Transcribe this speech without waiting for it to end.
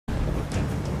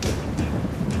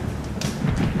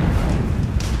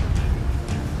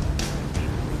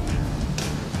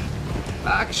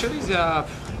Actually, they're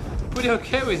pretty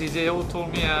okay with it. They all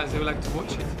told me they would like to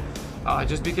watch it.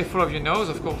 Just be careful of your nose,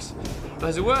 of course.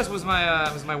 But the worst was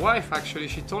my wife, actually.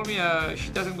 She told me she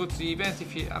doesn't go to the event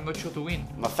if I'm not sure to win.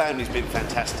 My family's been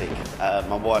fantastic.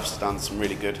 My wife's done some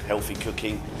really good, healthy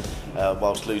cooking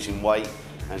whilst losing weight,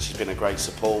 and she's been a great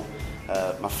support.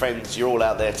 My friends, you're all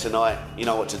out there tonight. You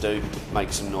know what to do.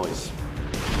 Make some noise.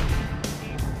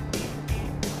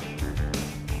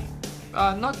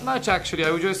 Not much, actually.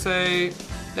 I would just say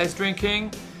less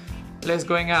drinking, less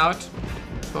going out,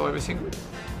 for everything good.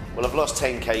 Well, I've lost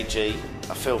 10 kg.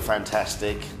 I feel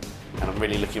fantastic, and I'm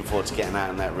really looking forward to getting out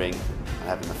in that ring and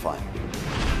having the fight.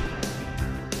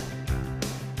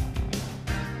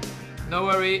 No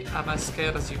worry, I'm as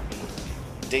scared as you.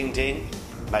 Ding ding,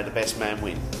 may the best man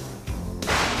win.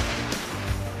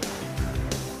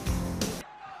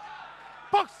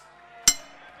 Box!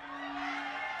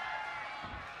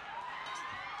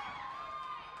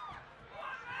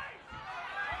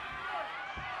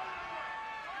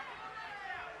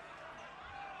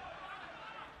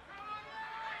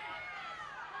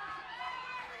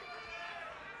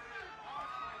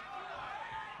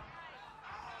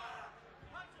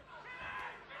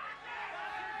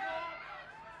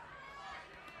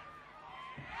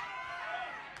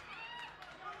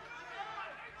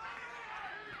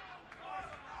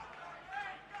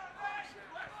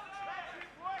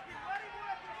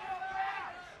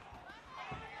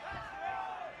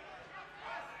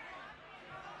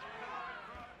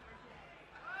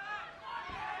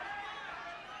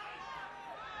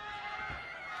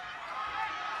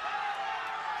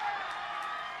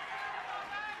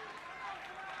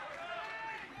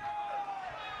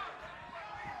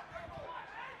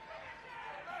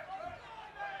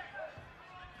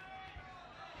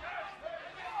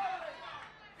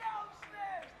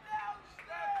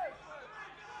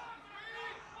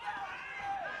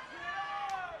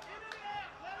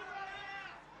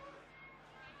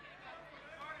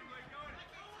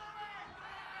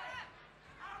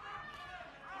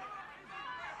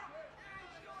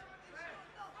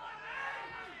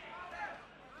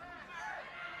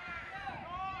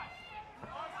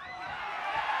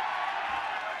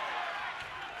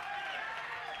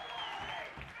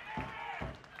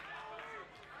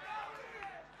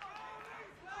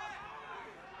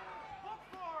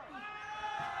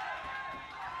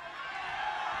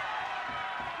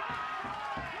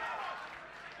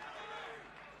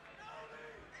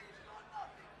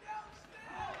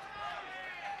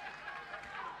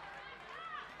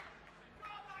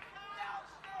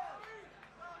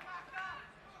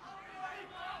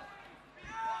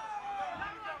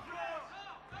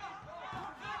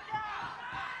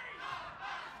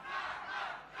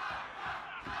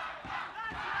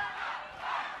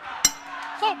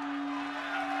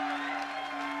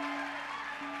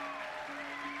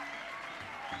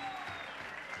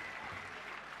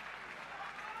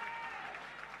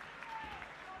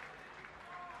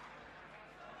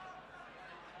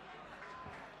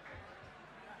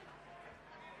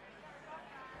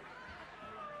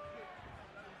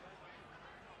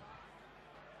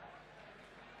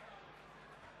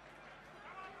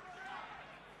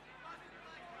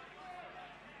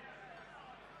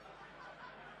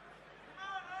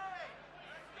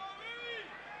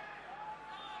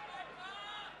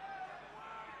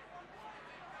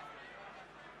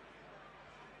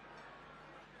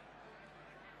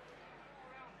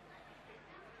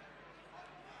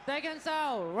 Seconds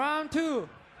out, round 2.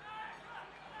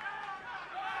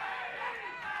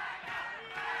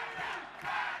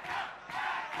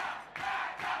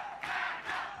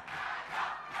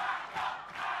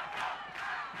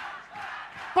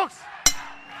 Box!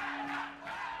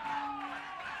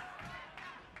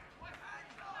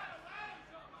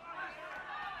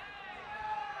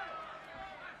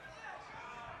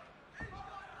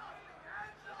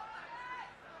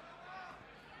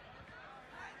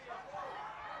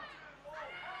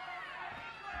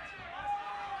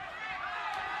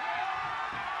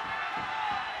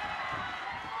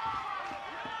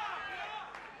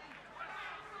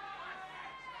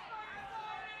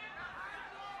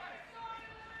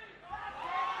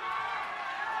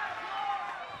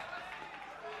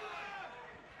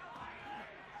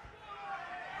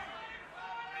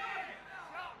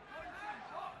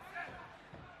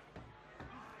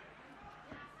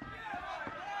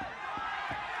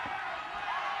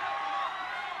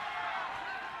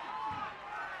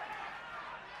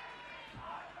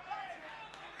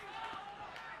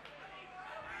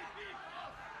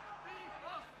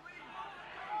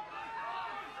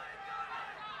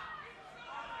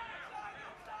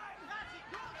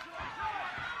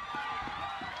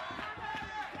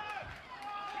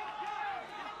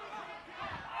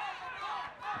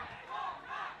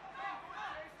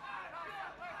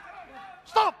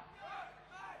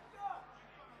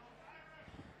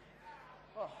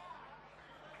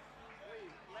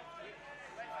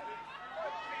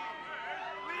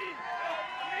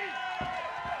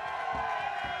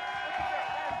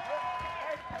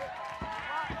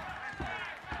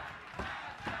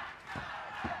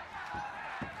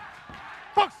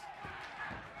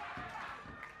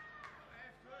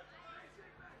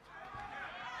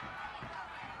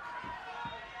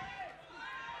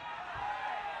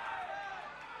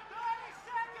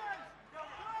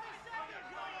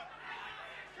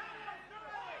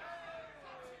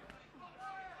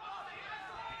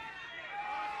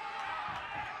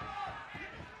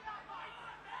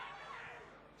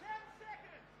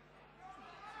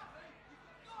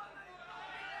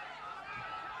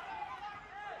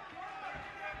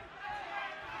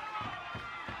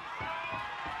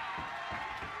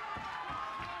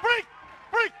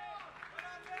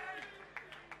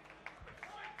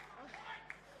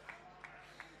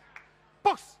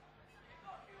 Box!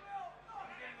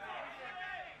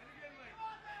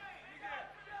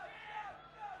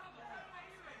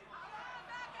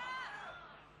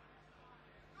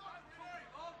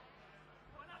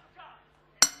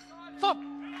 Stop!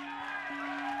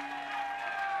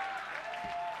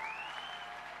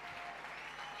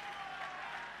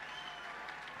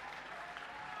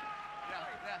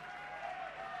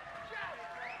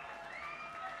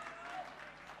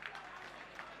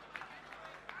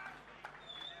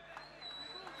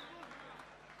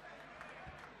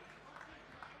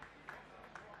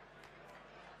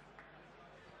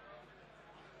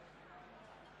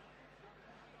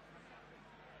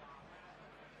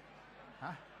 Huh?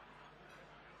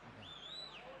 Okay.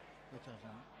 Good job,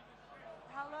 son.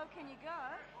 How low can you go?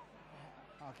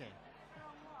 Okay.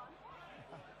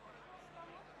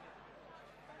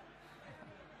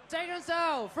 Seconds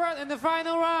out, first in the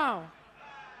final round.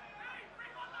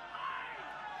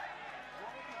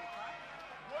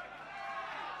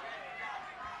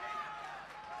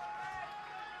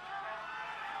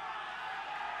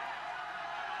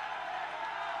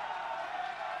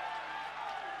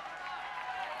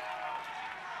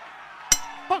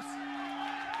 Box!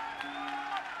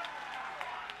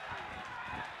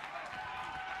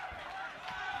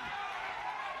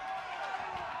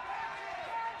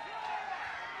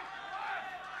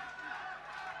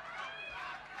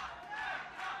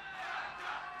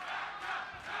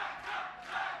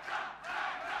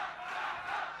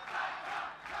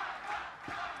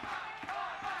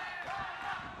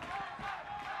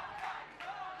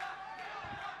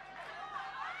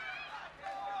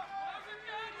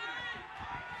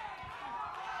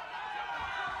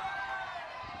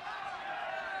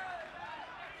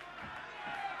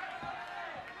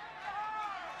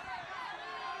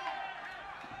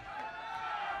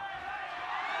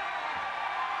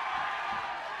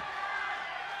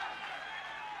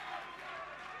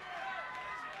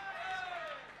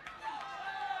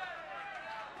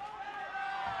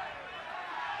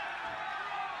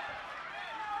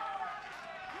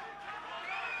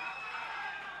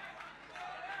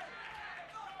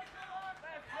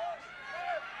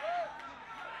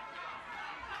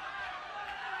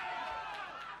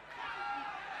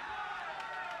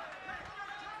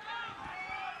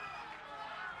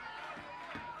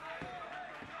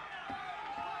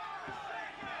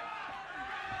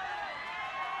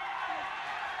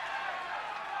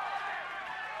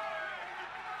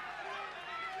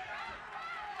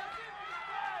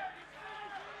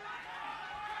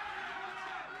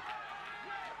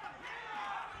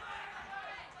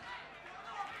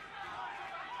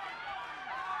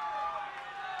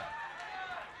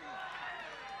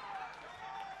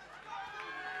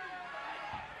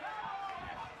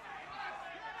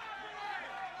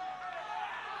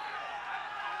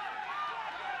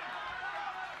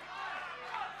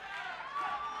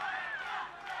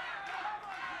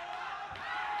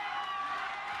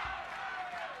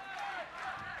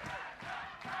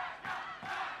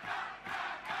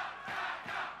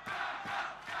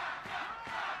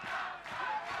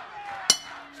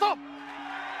 Stop!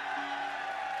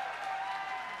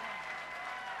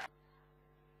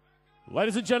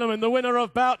 Ladies and gentlemen, the winner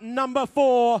of bout number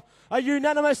 4, a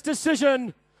unanimous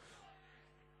decision,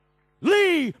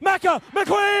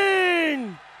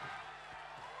 McQueen!